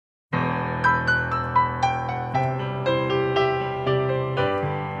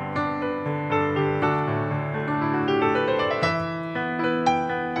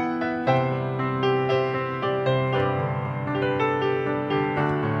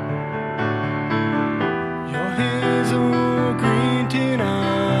his old green tin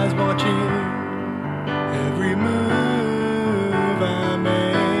eyes, watching every move I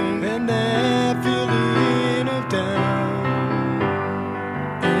make, and that feeling of doubt,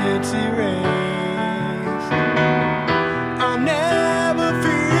 it's erased. I'll never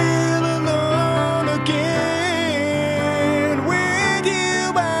feel alone again with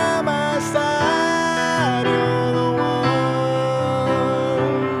you by my side. You're the one,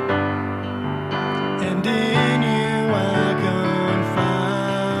 and in you I can find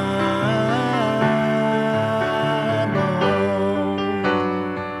more.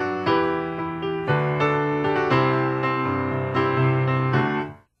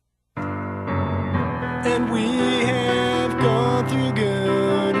 And we have gone through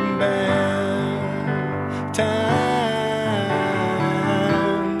good and bad times,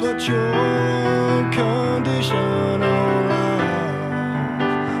 but your unconditional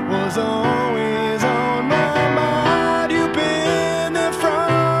love was always on my mind. You've been there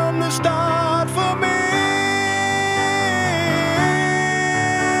from the start for me,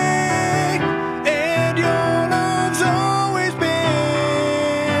 and your love's always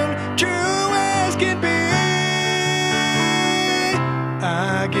been true as can be.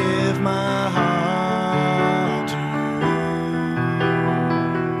 I give my heart to you.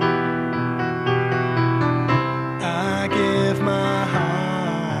 I give my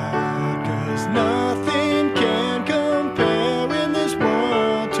heart, 'cause nothing can compare in this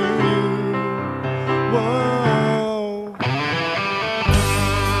world to you. Whoa.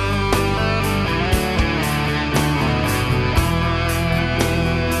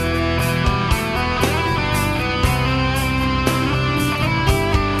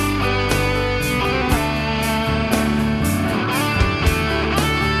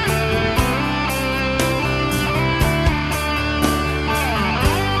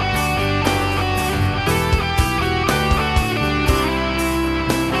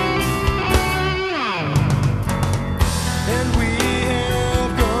 And we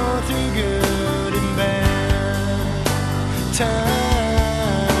have gone through good and bad times,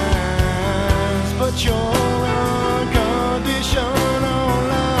 but your